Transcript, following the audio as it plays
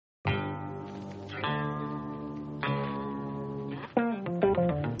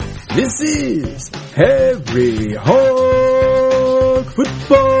This is Harry Hog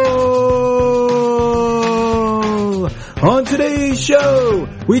Football. On today's show,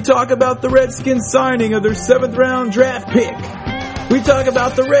 we talk about the Redskins signing of their 7th round draft pick. We talk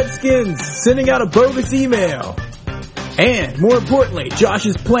about the Redskins sending out a bogus email. And more importantly,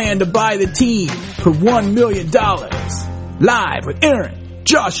 Josh's plan to buy the team for $1 million. Live with Aaron,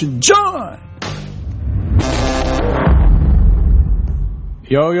 Josh, and John.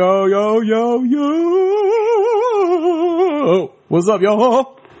 Yo, yo, yo, yo, yo. What's up,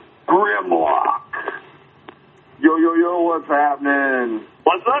 yo? Grimlock. Yo, yo, yo, what's happening?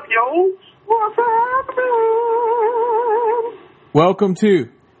 What's up, yo? What's happening? Welcome to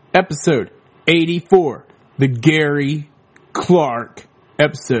episode 84, the Gary Clark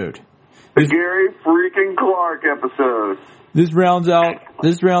episode. The Gary freaking Clark episode. This rounds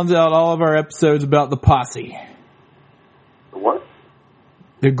out all of our episodes about the posse. What?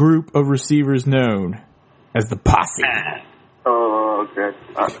 The group of receivers known as the posse. Oh, okay.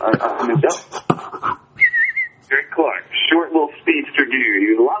 I missed that. Gary Clark, short little speedster dude.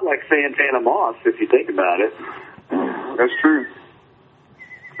 He was a lot like Santana Moss, if you think about it. That's true.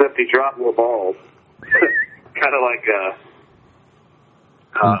 Except he dropped more balls. Kind of like,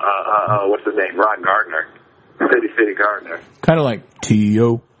 what's his name? Ron Gardner. City Gardner. Kind of like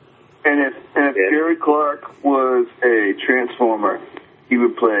T.O. And if Gary Clark was a Transformer, he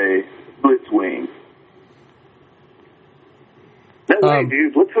would play Blitzwing. No way,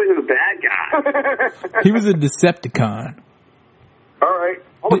 dude. Blitzwing was a bad guy. He was a Decepticon. All right.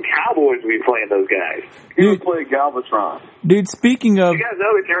 All the Cowboys would be playing those guys. He would play Galvatron. Dude, speaking of... You guys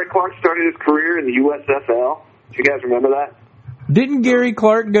know that Gary Clark started his career in the USFL? Do you guys remember that? Didn't Gary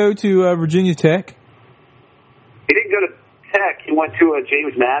Clark go to Virginia Tech? He didn't go to Tech. He went to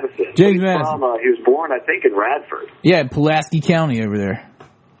James Madison. He was born, I think, in Radford. Yeah, Pulaski County over there.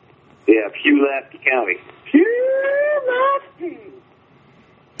 Yeah, Pulaski County.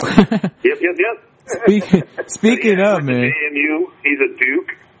 Yep. Speaking of, man. JMU, he's a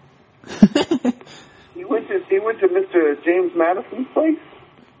Duke. He went to Mr. James Madison's place?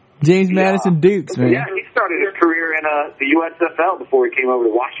 James Madison Dukes, man. Yeah, he started his career in the USFL before he came over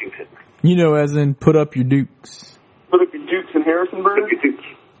to Washington. You know, as in put up your Dukes. Put up your Dukes in Harrisonburg? Dude,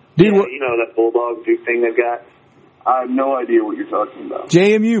 yeah, you know that Bulldog Duke thing they've got? I have no idea what you're talking about.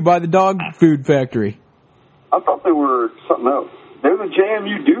 JMU by the dog food factory. I thought they were something else. They're the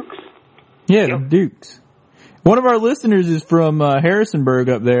JMU Dukes? Yeah, the Dukes. One of our listeners is from Harrisonburg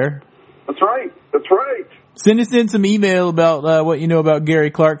up there. That's right. Send us in some email about what you know about Gary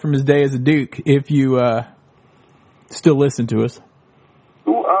Clark from his day as a Duke, if you still listen to us.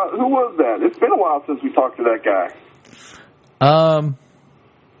 Who was that? It's been a while since we talked to that guy.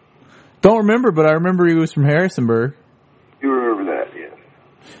 Don't remember, but I remember he was from Harrisonburg. You remember that, yes.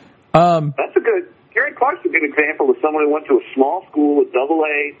 Gary Clark's a good example of someone who went to a small school, a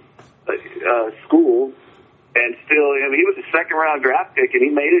double-A school, and still, I mean, he was a second-round draft pick, and he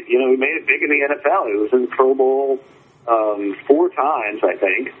made it big in the NFL. He was in the Pro Bowl 4 times, I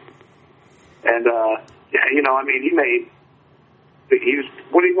think. And, he was,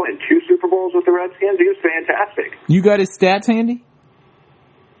 what did he win, 2 Super Bowls with the Redskins? He was fantastic. You got his stats handy?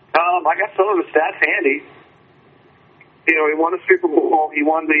 I got some of the stats handy. You know, he won the Super Bowl. He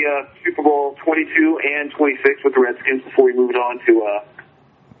won the Super Bowl 22 and 26 with the Redskins before he moved on to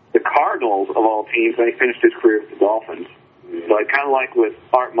the Cardinals, of all teams, and he finished his career with the Dolphins. So I kind of like with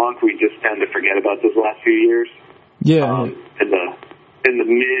Art Monk, we just tend to forget about those last few years. Yeah. In the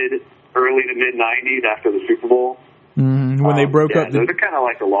early to mid 90s after the Super Bowl. Mm-hmm. When they broke up, those are kind of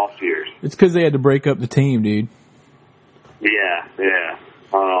like the lost years. It's because they had to break up the team, dude. Yeah.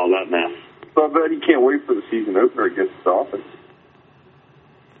 Oh, that mess. So I bet he can't wait for the season opener against the Dolphins.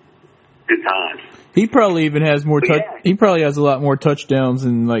 Good times. He probably even has more Yeah. He probably has a lot more touchdowns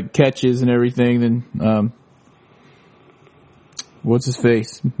and like catches and everything than what's his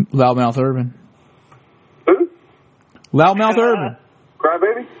face? Loudmouth Irvin. Who? Loudmouth Irvin.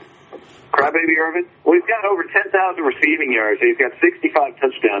 Crybaby Irvin? Well, he's got over 10,000 receiving yards. He's got 65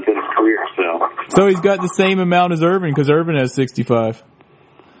 touchdowns in his career, So he's got the same amount as Irvin because Irvin has 65.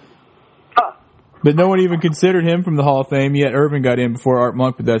 Huh. But no one even considered him from the Hall of Fame, yet Irvin got in before Art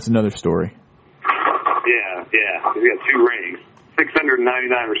Monk, but that's another story. Yeah. He's got 2 rings.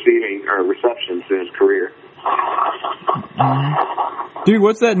 699 receptions in his career. Dude,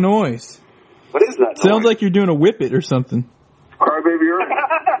 what's that noise? What is that noise? Sounds like you're doing a whippet or something. Crybaby Irvin.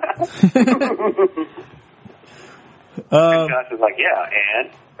 Josh is like, yeah, and?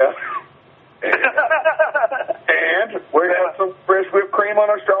 And we're going to have some fresh whipped cream on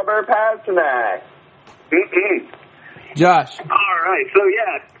our strawberry pies tonight. Mm-mm. Josh. All right, so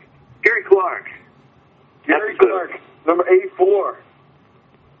yeah, Gary Clark. Gary Clark, number 84.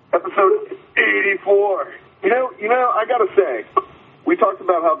 Episode 84. You know, I gotta say, we talked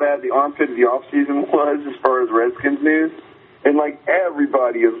about how bad the armpit of the offseason was as far as Redskins news. And, like,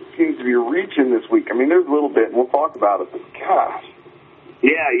 everybody seems to be reaching this week. I mean, there's a little bit, and we'll talk about it, but gosh.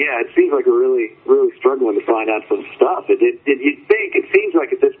 Yeah, it seems like we're really, really struggling to find out some stuff. It seems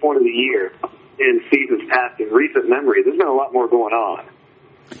like at this point of the year, in seasons past, in recent memory, there's been a lot more going on.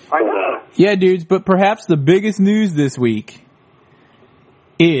 I know. Yeah, dudes, but perhaps the biggest news this week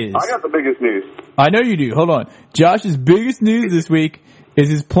is... I got the biggest news. I know you do. Hold on. Josh's biggest news this week is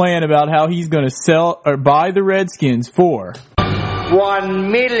his plan about how he's going to sell or buy the Redskins for...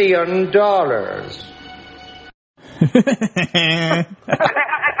 $1 million.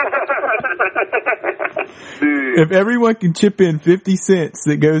 If everyone can chip in 50 cents,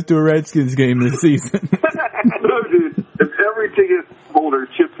 that goes to a Redskins game this season. No, dude. If every ticket holder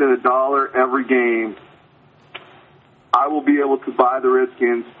chips in $1 every game, I will be able to buy the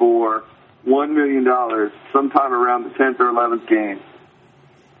Redskins for $1 million sometime around the 10th or 11th game.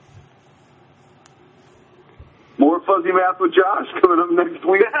 More fuzzy math with Josh coming up next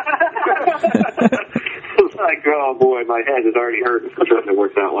week. It's like, oh boy, my head has already hurt trying to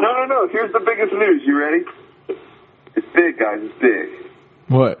work that one. No. Here's the biggest news. You ready? It's big, guys. It's big.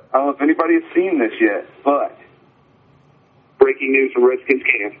 What? I don't know if anybody has seen this yet, but... Breaking news from Redskins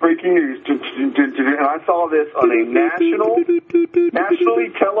camp. Breaking news. And I saw this on a nationally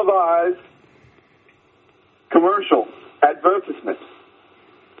televised commercial advertisement.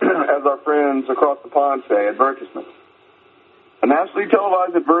 As our friends across the pond say, advertisement. A nationally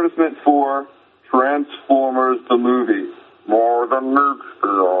televised advertisement for Transformers the movie. More than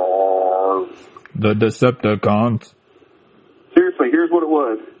nuclear. The Decepticons. Seriously, here's what it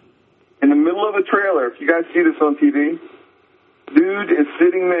was. In the middle of a trailer, if you guys see this on TV, dude is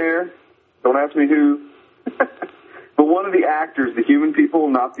sitting there, don't ask me who, but one of the actors, the human people,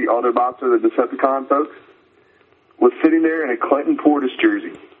 not the Autobots or the Decepticon folks, was sitting there in a Clinton Portis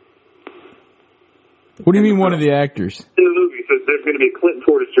jersey. What do you mean one of the actors? In the movie, so there's going to be a Clinton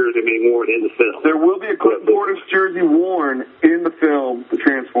Portis jersey being worn in the film. There will be a Clinton Portis jersey worn in the film, The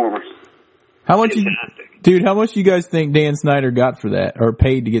Transformers. How much dude, how much do you guys think Dan Snyder got for that, or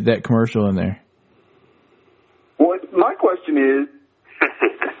paid to get that commercial in there? Well, my question is,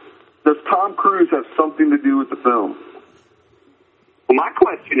 does Tom Cruise have something to do with the film? Well, my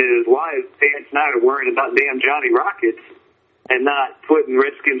question is, why is Dan Snyder worrying about damn Johnny Rockets and not putting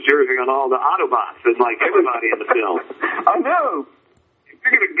Redskins jersey on all the Autobots and like everybody in the film? I know. If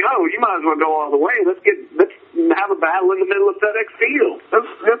you're going to go, you might as well go all the way. Let's have a battle in the middle of FedEx Field.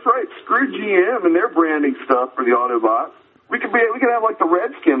 That's right. Screw GM and their branding stuff for the Autobots. We could have like the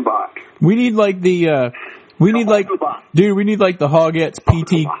Redskin box. We need like the we need like the Hoggett's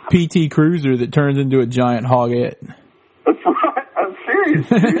PT Cruiser that turns into a giant Hoggett. That's right. I'm serious,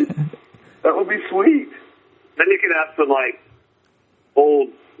 dude. That would be sweet. Then you could have some like old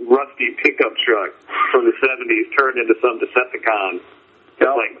rusty pickup truck from the 70s turned into some Decepticon with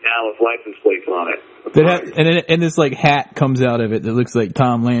like Dallas license plates on it. And this like hat comes out of it that looks like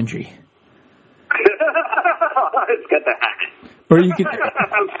Tom Landry. It's got the hat. Or you can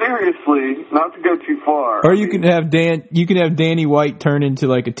seriously, not to go too far. Or you can have Danny White turn into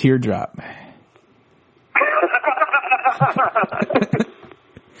like a teardrop.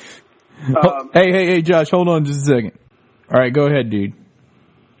 Hey, Josh, hold on just a second. All right, go ahead, dude.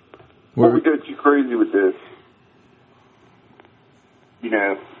 What would get you crazy with this? You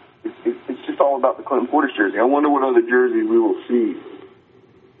know, it's just all about the Clinton Portis jersey. I wonder what other jerseys we will see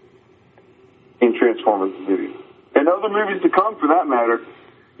in Transformers movie. And other movies to come, for that matter.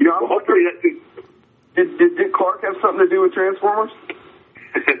 You know, hopefully did Clark have something to do with Transformers?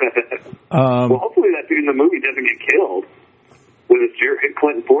 Well, hopefully that dude in the movie doesn't get killed with his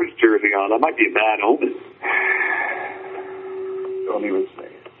Clinton Portis jersey on. That might be a bad omen. Don't even say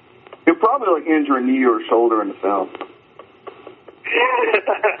it. He'll probably like injure a knee or a shoulder in the film.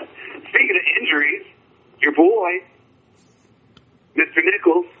 Speaking of injuries, your boy, Mr.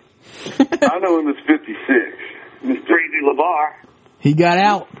 Nichols. I know him as 56. Mr. Crazy LeVar. He got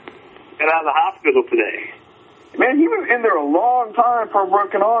out. Got out of the hospital today. Man, he was in there a long time for a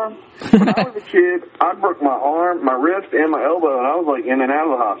broken arm. When I was a kid, I broke my arm, my wrist, and my elbow, and I was like in and out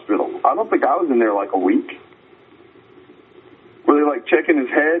of the hospital. I don't think I was in there like a week. Were they like checking his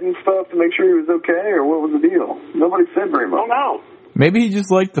head and stuff to make sure he was okay, or what was the deal? Nobody said very much. Oh, no. Maybe he just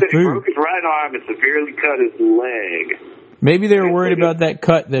liked the food. He broke his right arm and severely cut his leg. Maybe they were worried about that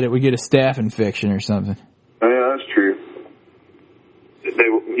cut, that it would get a staph infection or something. Oh, yeah, that's true.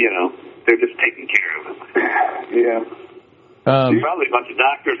 They're just taking care of him. Yeah. Probably a bunch of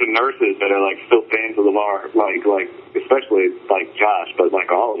doctors and nurses that are like still fans of LeVar, like especially like Josh, but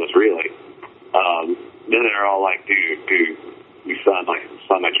like all of us really. Then they're all like, dude, you sign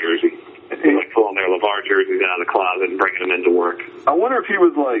my jersey. They're like pulling their LeVar jerseys out of the closet and bringing them into work. I wonder if he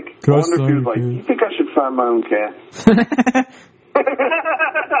was like, you think I should sign my own cast?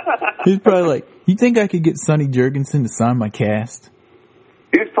 He's probably like, you think I could get Sonny Jurgensen to sign my cast?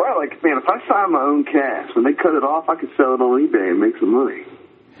 He was probably like, man, if I sign my own cast, when they cut it off, I could sell it on eBay and make some money.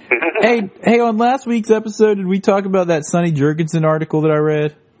 Hey, on last week's episode, did we talk about that Sonny Jurgensen article that I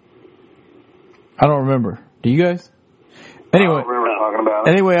read? I don't remember. Do you guys? Anyway, I don't remember talking about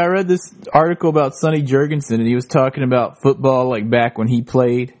it. Anyway, I read this article about Sonny Jurgensen, and he was talking about football like back when he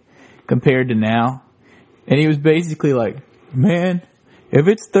played compared to now. And he was basically like, man, if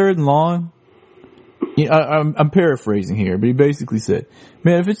it's 3rd and long, you know, I'm paraphrasing here, but he basically said,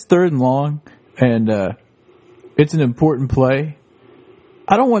 man, if it's 3rd and long and it's an important play,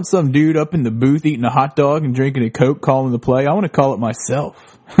 I don't want some dude up in the booth eating a hot dog and drinking a Coke calling the play. I want to call it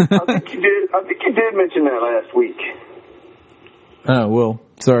myself. I think you did mention that last week. Oh, well,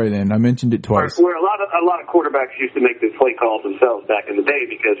 sorry then. I mentioned it twice. Where a lot of quarterbacks used to make the play calls themselves back in the day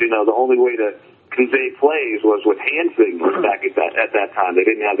because, you know, the only way to convey plays was with hand signals back at that time. They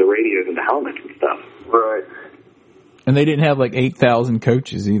didn't have the radios and the helmets and stuff. Right. And they didn't have like 8,000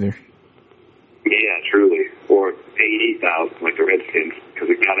 coaches either. Yeah, truly. Or 80,000 like the Redskins because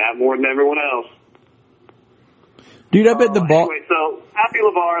they got to have more than everyone else. Dude, I bet the ball... Anyway, so happy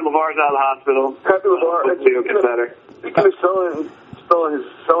LeVar. LeVar's out of the hospital. Happy LeVar. Hopefully he'll get better. Speaking of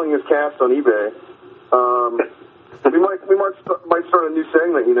selling his cast on eBay, we might start a new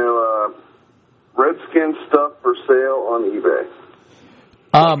segment. You know, Redskin stuff for sale on eBay.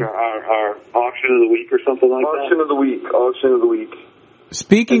 Like our auction of the week or something like Auction that. Auction of the week.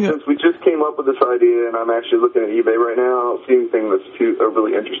 Speaking since we just came up with this idea, and I'm actually looking at eBay right now, I don't see anything that's too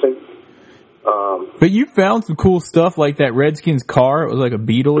overly interesting. But you found some cool stuff like that Redskins car. It was like a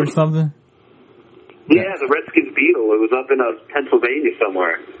Beetle or something. Yeah, the Redskins Beetle. It was up in Pennsylvania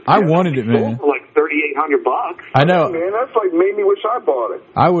somewhere. I wanted it, man. For like $3,800. I know. Man, that's like made me wish I bought it.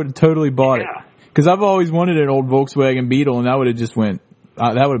 I would have totally bought it. Because I've always wanted an old Volkswagen Beetle, and that would have just went...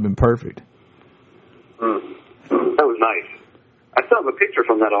 that would have been perfect. That was nice. I still have a picture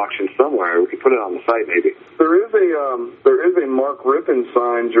from that auction somewhere. We could put it on the site, maybe. There is a Mark Rippon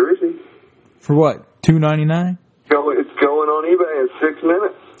signed jersey. For what? $2.99? It's going on eBay in 6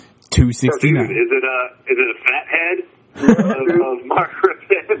 minutes. $2.69. Is it a fat head of Mark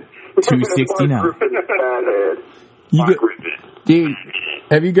Rippon? $2.69. Mark Rippon fat head. Mark Rippon. Dude,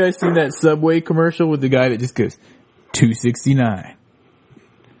 have you guys seen that Subway commercial with the guy that just goes $2.69?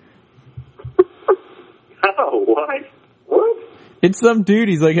 Oh, what? It's some dude,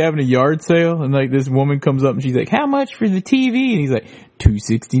 he's like having a yard sale, and like this woman comes up and she's like, how much for the TV? And he's like,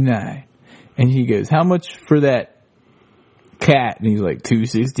 $2.69. And he goes, how much for that cat? And he's like,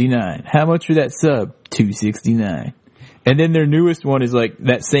 $2.69. How much for that sub? $2.69. And then their newest one is like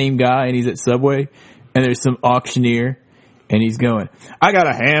that same guy, and he's at Subway, and there's some auctioneer, and he's going, I got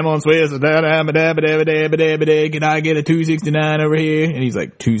a ham on Swiss, can I get a $2.69 over here? And he's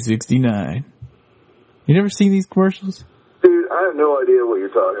like, $2.69. You never seen these commercials? Dude, I have no idea what you're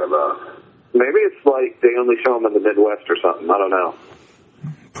talking about. Maybe it's like they only show them in the Midwest or something. I don't know.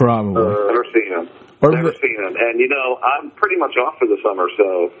 Probably. Never seen them. Never seen them. And, you know, I'm pretty much off for the summer,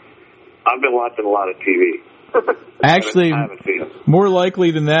 so I've been watching a lot of TV. Actually, I haven't seen them. More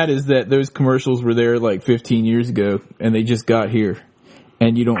likely than that is that those commercials were there like 15 years ago, and they just got here,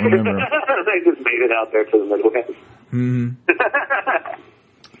 and you don't remember them. They just made it out there to the Midwest. Mm-hmm.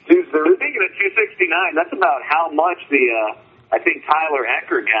 Dude, speaking of $2.69, that's about how much I think Tyler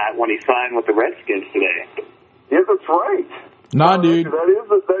Eckert got when he signed with the Redskins today. Yeah, that's right. Nah, dude. That is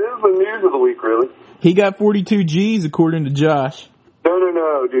the news of the week, really. He got 42 G's according to Josh.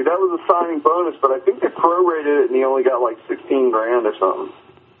 No, dude. That was a signing bonus, but I think they prorated it and he only got like $16,000 or something.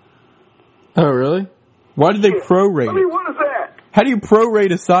 Oh, really? Why did they prorate I mean, it? what is that? How do you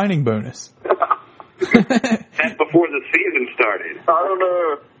prorate a signing bonus? That's before the season started. I don't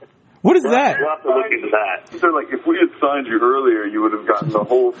know. What is that? We'll have to look into that. They're like, if we had signed you earlier, you would have gotten the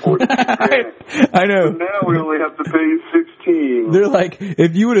whole $42,000. I know. But now we only have to pay you $16,000. They're like,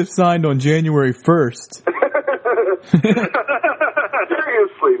 if you would have signed on January 1st.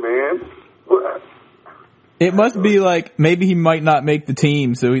 Seriously, man. It must be like, maybe he might not make the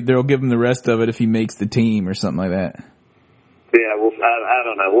team, so they'll give him the rest of it if he makes the team or something like that. Yeah, I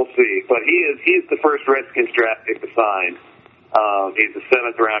don't know. We'll see. But he is the first Redskins draft pick to sign. He's the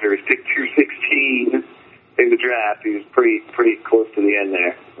 7th rounder. He's picked 216 in the draft. He was pretty close to the end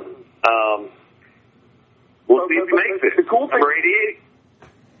there. We'll see if he makes it. The cool thing, number 88.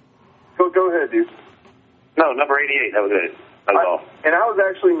 Go ahead, dude. No, number 88. That was it. That's all. And I was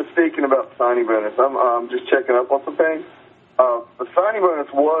actually mistaken about the signing bonus. I'm just checking up on some things. The signing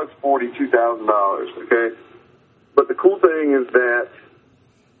bonus was $42,000. Okay, but the cool thing is that.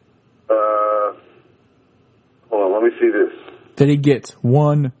 Hold on, let me see this. That he gets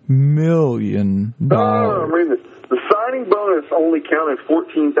 $1 million. No, I'm reading this. The signing bonus only counted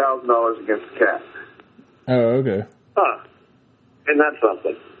 $14,000 against the cap. Oh, okay. Huh. And that's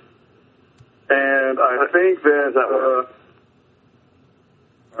something. And I think that...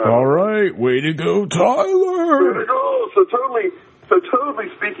 all right, way to go, Tyler. Way to go. So totally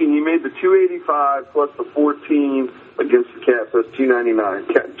speaking, he made the 285 plus the 14 against the cap, so that's 299.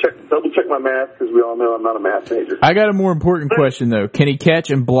 Double check my math, because we all know I'm not a math major. I got a more important question, though. Can he catch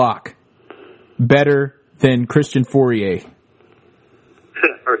and block better than Christian Fourier?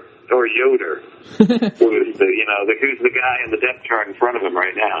 or Yoder. Who's the guy in the depth chart in front of him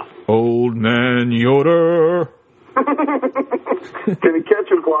right now? Old man Yoder. Can he catch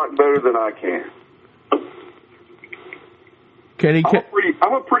and block better than I can? Can he?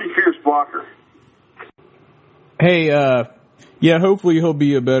 I'm a pretty fierce blocker. Hey, yeah, hopefully he'll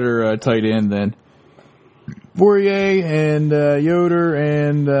be a better tight end than Fourier and Yoder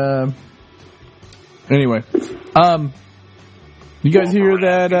and anyway. You guys hear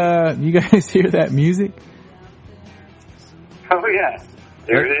that? You guys hear that music? Oh yeah,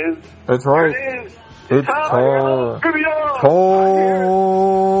 there it is. That's right. There it is. It's Tom's Trivia.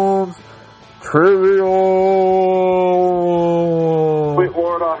 Wait,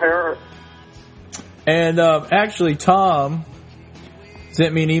 Lord, I'll hear it. And actually, Tom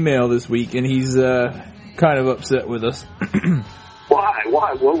sent me an email this week, and he's kind of upset with us. Why?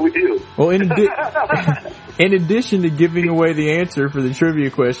 What we do? Well, in addition to giving away the answer for the trivia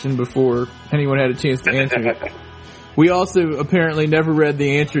question before anyone had a chance to answer it, we also apparently never read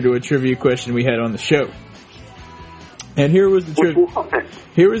the answer to a trivia question we had on the show. And here was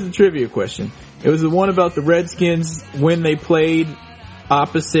the trivia question. It was the one about the Redskins when they played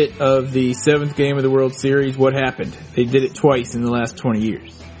opposite of the 7th game of the World Series. What happened? They did it twice in the last 20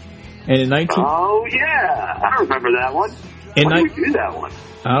 years. And in 19... Oh, yeah. I remember that one. When did we do that one?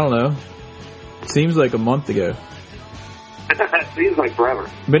 I don't know. Seems like a month ago. Seems like forever.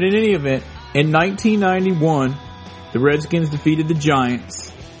 But in any event, in 1991, the Redskins defeated the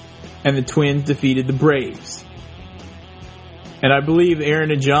Giants, and the Twins defeated the Braves. And I believe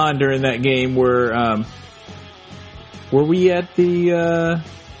Aaron and John during that game were we at the,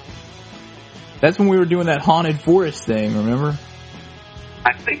 that's when we were doing that haunted forest thing, remember?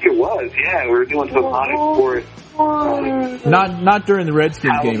 I think it was, yeah. We were doing some haunted forest. Not during the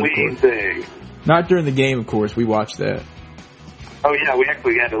Redskins Halloween game, of course. Thing. Not during the game, of course. We watched that. Oh, yeah, we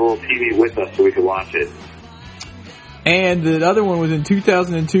actually had a little TV with us so we could watch it. And the other one was in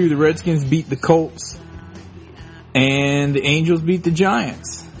 2002. The Redskins beat the Colts, and the Angels beat the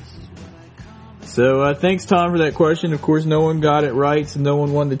Giants. So thanks, Tom, for that question. Of course, no one got it right, so no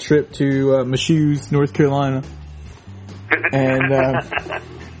one won the trip to Michoud, North Carolina. And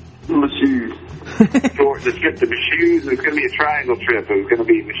Michoud. The trip to Michoud, it's going to be a triangle trip. It was going to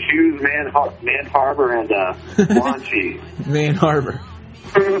be Michoud, Man Harbor, and Wanchee. Man Harbor.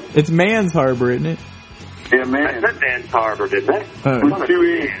 It's Man's Harbor, isn't it? Yeah, man. I said Man's Harbor, didn't I? With 2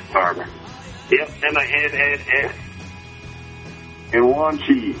 E's. Man's Harbor. Yep, M-A-N-N-S. And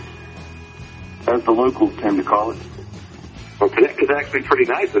Wanchee, as the locals tend to call it. Well, today is actually pretty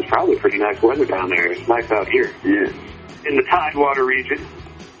nice. It's probably pretty nice weather down there. It's nice out here. Yeah. In the Tidewater region.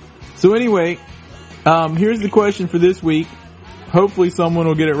 So anyway, here's the question for this week. Hopefully someone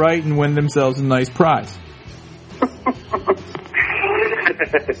will get it right and win themselves a nice prize.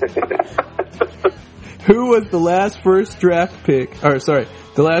 Who was the last first round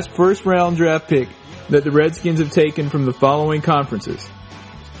draft pick that the Redskins have taken from the following conferences?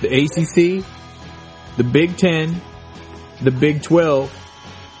 The ACC, the Big Ten, the Big 12,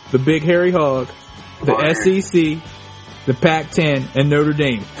 the Big Hairy Hog, the SEC, the Pac-10, and Notre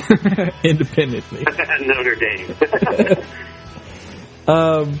Dame, independently. Notre Dame.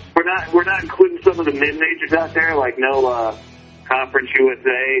 We're not including some of the mid-majors out there, like no Conference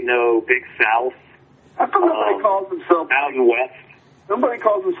USA, no Big South. How come nobody calls himself Mountain West? Nobody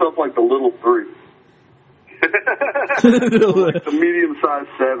calls himself like the Little Three. Like the medium-sized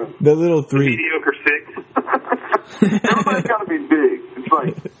 7. The Little 3. Mediocre 6. Everybody's got to be big.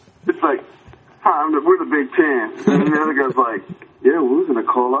 It's like, hi, we're the Big 10. And the other guy's like, yeah, we're going to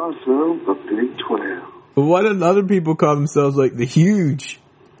call ourselves the Big 12. But why don't other people call themselves like the huge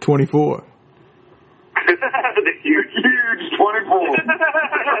 24? The huge 24.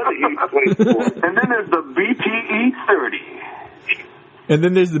 The huge 24. And then there's the BTE 30. And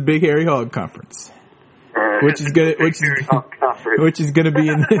then there's the Big Hairy Hog Conference, which is gonna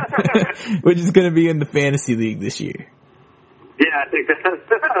be in the fantasy league this year. Yeah, I think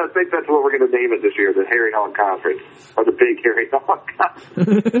that's what we're going to name it this year, the Hairy Hog Conference, or the Big Hairy Hog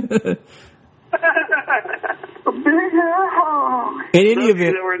Conference. The Big Hairy Hog. In any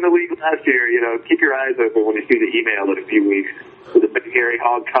event, that were in the league last year, keep your eyes open when you see the email in a few weeks for the Big Hairy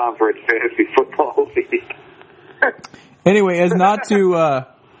Hog Conference Fantasy Football League. Anyway, as not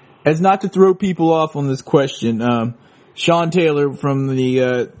to throw people off on this question, Sean Taylor from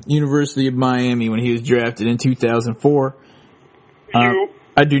the University of Miami, when he was drafted in 2004,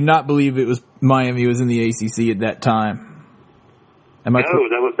 I do not believe it was Miami was in the ACC at that time. That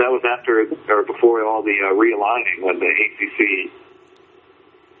was after or before all the realigning, when the ACC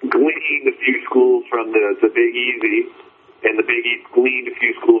gleaned a few schools from the Big Easy, and the Big East gleaned a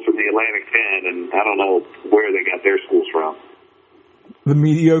few schools from the Atlantic 10, and I don't know where they got their schools from. The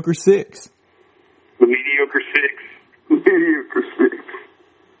Mediocre Six. The Mediocre Six. Mediocre 6.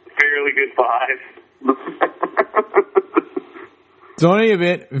 Fairly Good 5. So in any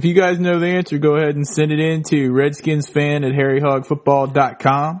event, if you guys know the answer, go ahead and send it in to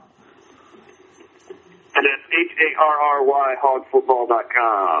redskinsfan@harryhogfootball.com. And that's HARRY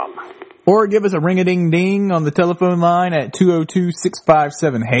hogfootball.com. Or give us a ring-a-ding-ding on the telephone line at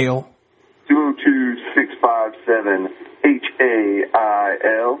 202-657-HAIL.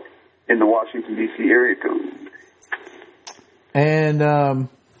 202-657-HAIL in the Washington, D.C. area code. And, all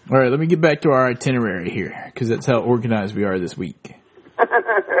right, let me get back to our itinerary here, because that's how organized we are this week.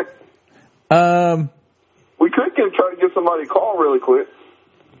 We could try to give somebody a call really quick.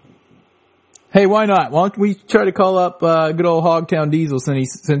 Hey, why not? Why don't we try to call up good old Hogtown Diesel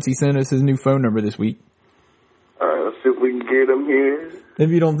since he sent us his new phone number this week? All right, let's see if we can get him here. If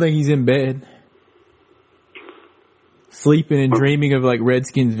you don't think he's in bed, sleeping and dreaming of,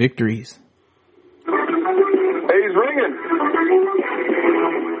 Redskins victories. Hey, he's ringing.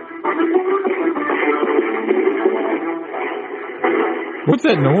 What's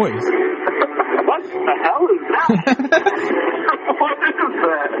that noise? What the hell is that? What is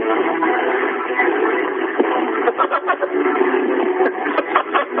that?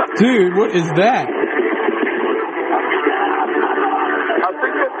 Dude, what is that? I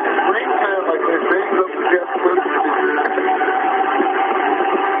think it's ringtone, like they rings up against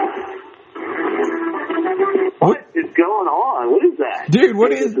What is going on? What is that? Dude, what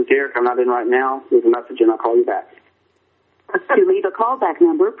This is... is Derek. I'm not in right now. Leave a message and I'll call you back. To leave a callback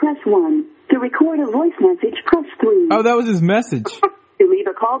number, press 1. To record a voice message, press 3. Oh, that was his message. To leave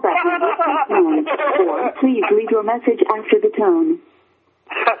a callback number, press 9. Or please leave your message after the tone.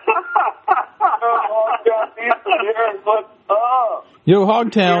 Oh, God, what's up? Yo,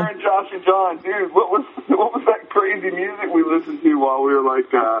 Hogtown. Aaron, Josh, and John, dude, what was that crazy music we listened to while we were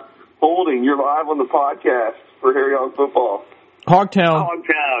holding? You're live on the podcast for Harry Hog Football. Hogtown.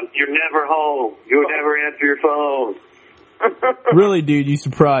 Hogtown, you're never home. You'll never answer your phone. Really, dude, you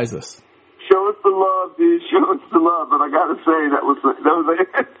surprise us. Show us the love, dude. Show us the love. But I gotta say, that was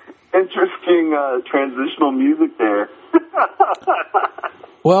interesting transitional music there.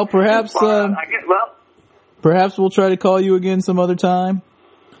 Well, perhaps we'll try to call you again some other time.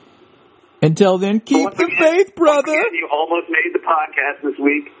 Until then, keep the faith, brother. Again, you almost made the podcast this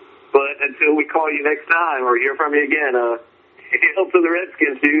week, but until we call you next time or hear from you again, hail to the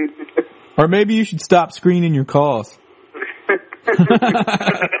Redskins, dude. Or maybe you should stop screening your calls.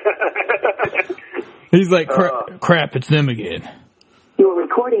 He's like, crap, it's them again. Your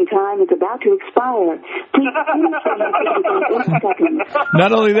recording time is about to expire. Please finish your message within 8 seconds.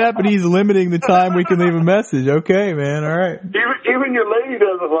 Not only that, but he's limiting the time we can leave a message. Okay, man, all right. Even your lady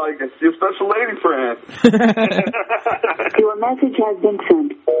doesn't like us. Your special lady friend. Your message has been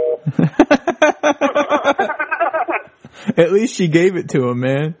sent. At least she gave it to him,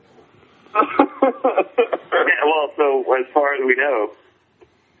 man. Yeah, well, so as far as we know.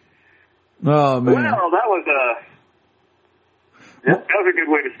 Oh, man. Well, that was a good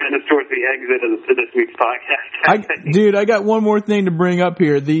way to send us towards the exit of this week's podcast. Dude, I got one more thing to bring up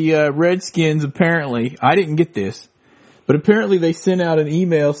here. The Redskins, apparently, I didn't get this, but apparently they sent out an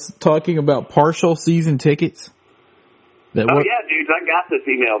email talking about partial season tickets. Yeah, dudes, I got this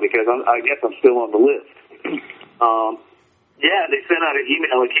email because I guess I'm still on the list. Yeah, they sent out an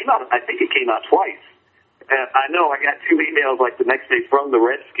email. It came out, I think it came out twice. And I know I got 2 emails the next day from the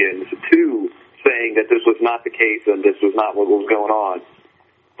Redskins, 2 saying that this was not the case and this was not what was going on.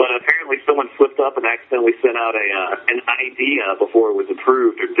 But apparently someone slipped up and accidentally sent out an idea before it was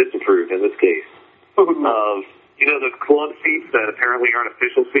approved or disapproved in this case of, You know, the club seats that apparently aren't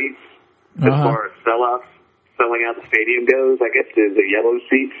official seats as far as selling out the stadium goes, I guess the yellow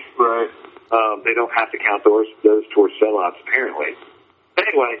seats. Right. They don't have to count those towards sellouts, apparently.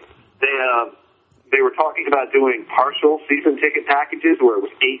 Anyway, they were talking about doing partial season ticket packages where it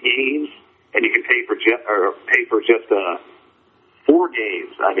was 8 games, and you could pay for just 4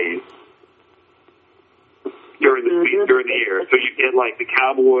 games. I mean, during the year, so you get like the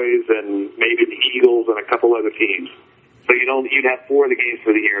Cowboys and maybe the Eagles and a couple other teams. So you'd have 4 of the games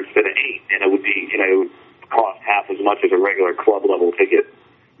for the year instead of 8, and it would be it would cost half as much as a regular club level ticket.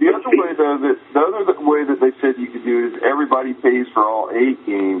 The other way that they said you could do it is everybody pays for all 8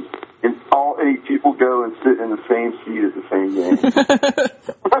 games, and all 8 people go and sit in the same seat at the same game.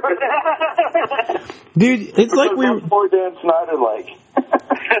 Dude, it's like we... Poor Dan Snyder, like...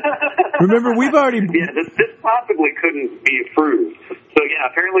 Remember, we've already... Yeah, this possibly couldn't be approved. So, yeah,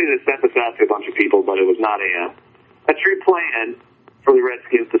 apparently they sent this out to a bunch of people, but it was not a true plan for the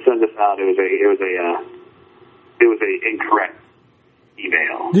Redskins to send this out. It was a incorrect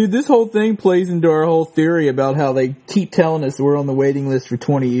email. Dude, this whole thing plays into our whole theory about how they keep telling us we're on the waiting list for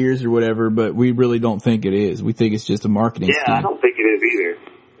 20 years or whatever, but we really don't think it is. We think it's just a marketing scheme. Yeah, I don't think it is either.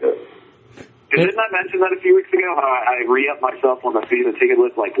 Didn't I mention that a few weeks ago, how I re-upped myself on the season ticket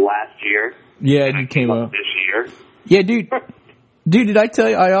list like last year? Yeah, you came up. This year. Yeah, dude. Dude, did I tell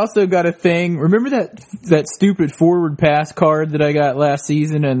you, I also got a thing. Remember that stupid forward pass card that I got last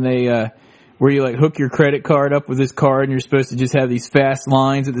season, and they, where you like hook your credit card up with this card and you're supposed to just have these fast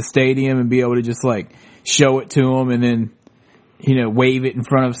lines at the stadium and be able to just like show it to them and then, wave it in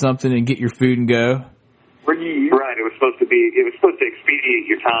front of something and get your food and go? Right, it was supposed to expedite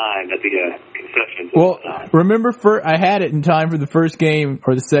your time at the concessions. Well, remember, I had it in time for the first game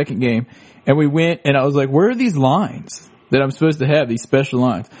or the second game, and we went, and I was like, where are these lines that I'm supposed to have, these special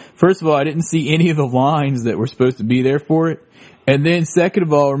lines? First of all, I didn't see any of the lines that were supposed to be there for it. And then second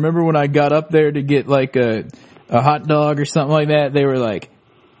of all, remember when I got up there to get like a hot dog or something like that, they were like,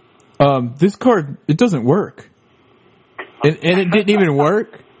 this card, it doesn't work. And it didn't even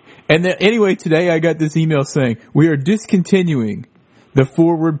work. And then, anyway, today I got this email saying, we are discontinuing the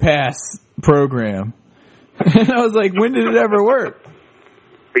forward pass program. And I was like, when did it ever work?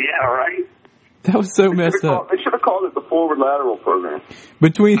 Yeah, right. That was so messed up. They should have called it the forward lateral program. I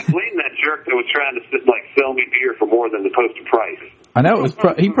blame that jerk that was trying to sell me beer for more than the posted price. I know, it was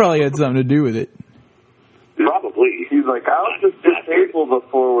he probably had something to do with it. Probably. He's like, I'll just disable the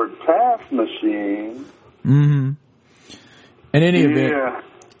forward pass machine. Mm-hmm. In any event.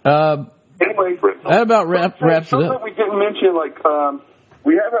 Anyway, that about wraps it up. Something we didn't mention,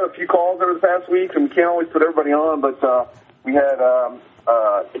 we have had a few calls over the past week, and we can't always put everybody on, but we had a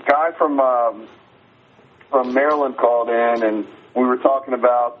guy from Maryland called in, and we were talking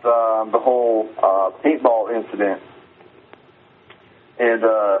about the whole paintball incident. And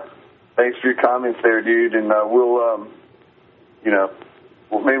thanks for your comments there, dude, and we'll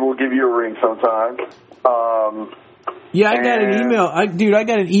maybe we'll give you a ring sometime. Yeah, I got an email. I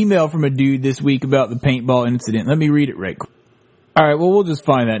got an email from a dude this week about the paintball incident. Let me read it right quick. All right, well, we'll just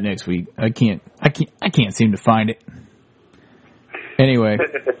find that next week. I can't seem to find it. Anyway.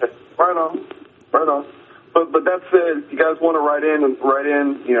 Right on. But that said, if you guys want to write in,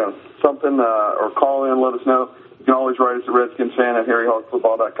 something, or call in, let us know. You can always write us at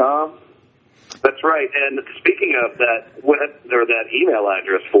redskinsfan@harryhogfootball.com. That's right. And speaking of that that email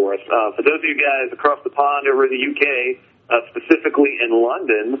address for us, for those of you guys across the pond over in the UK, specifically in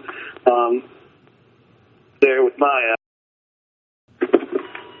London, there with my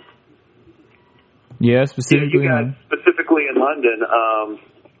specifically. You guys specifically in London.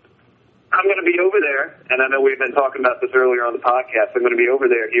 I'm going to be over there, and I know we've been talking about this earlier on the podcast. I'm going to be over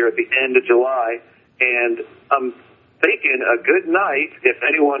there here at the end of July, and I'm thinking a good night, if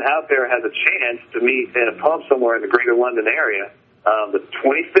anyone out there has a chance to meet in a pub somewhere in the greater London area, the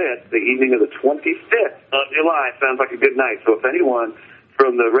 25th, the evening of the 25th of July, sounds like a good night. So if anyone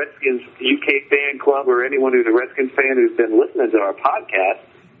from the Redskins UK fan club or anyone who's a Redskins fan who's been listening to our podcast,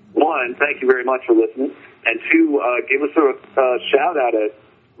 one, thank you very much for listening, and two, give us a shout-out at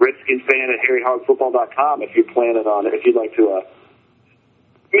redskinsfan@harryhogfootball.com if you're planning on it, if you'd like to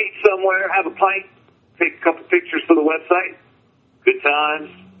meet somewhere, have a pint, take a couple pictures for the website. Good times,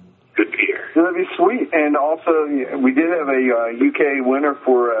 good beer. That'd be sweet. And also, we did have a UK winner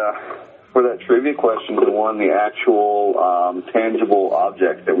for that trivia question who won the actual tangible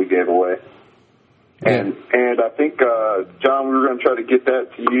object that we gave away. And I think, John, we were going to try to get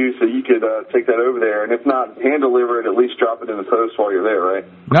that to you so you could take that over there. And if not, hand deliver it, at least drop it in the post while you're there, right?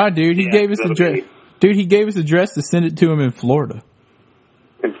 Nah, dude, he gave us address. Dude, he gave us address to send it to him in Florida.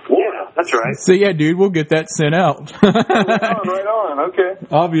 In Florida? That's right. So yeah, dude, we'll get that sent out. Right on. Okay.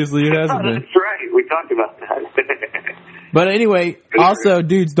 Obviously, it hasn't been. That's right. We talked about that. But anyway, also,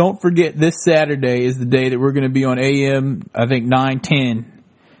 dudes, don't forget this Saturday is the day that we're going to be on AM, I think 9:10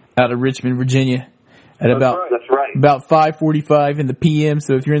 out of Richmond, Virginia, at That's right. about 5:45 in the PM.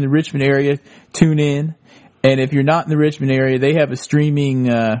 So if you're in the Richmond area, tune in. And if you're not in the Richmond area, they have a streaming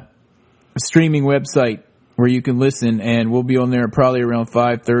website where you can listen, and we'll be on there probably around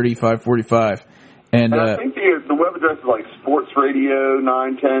 5:30, 5:45. And I think the web address is like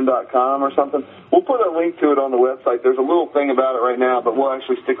sportsradio910.com or something. We'll put a link to it on the website. There's a little thing about it right now, but we'll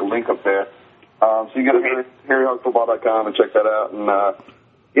actually stick a link up there. So you go to HarryHogFootball.com and check that out. And,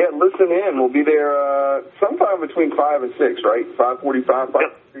 listen in. We'll be there sometime between 5 and 6, right? 5:45?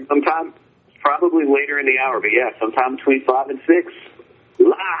 Yep. Sometime, probably later in the hour, but yeah, sometime between 5 and 6,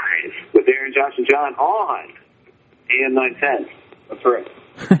 live with Aaron, Josh, and John on AM 910. That's right.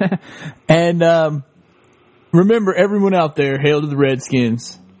 And remember, everyone out there, hail to the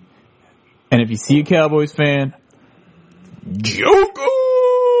Redskins. And if you see a Cowboys fan, joke on!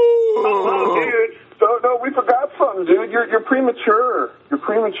 Oh, dude. No, we forgot something, dude. You're premature. You're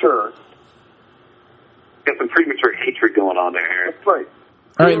premature. Got some premature hatred going on there, Aaron. That's right.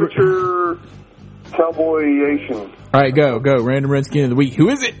 All right. Premature Cowboyation. All right, go. Random Redskin of the week. Who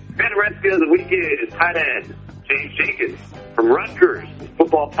is it? Random Redskin of the week is tight end James Jenkins from Rutgers,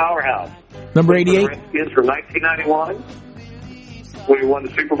 football powerhouse. Number 88. Redskins from 1991, when he won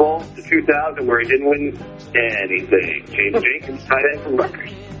the Super Bowl, to 2000, where he didn't win anything. James Jenkins, tight end from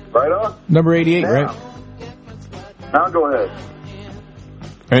Rutgers. Right on. Number 88, right? Now go ahead.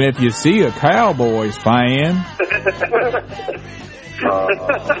 And if you see a Cowboys fan, like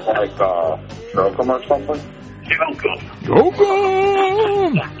Jokum or something? Jokum!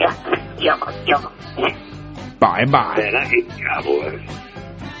 Bye-bye. Man, I hate the Cowboys.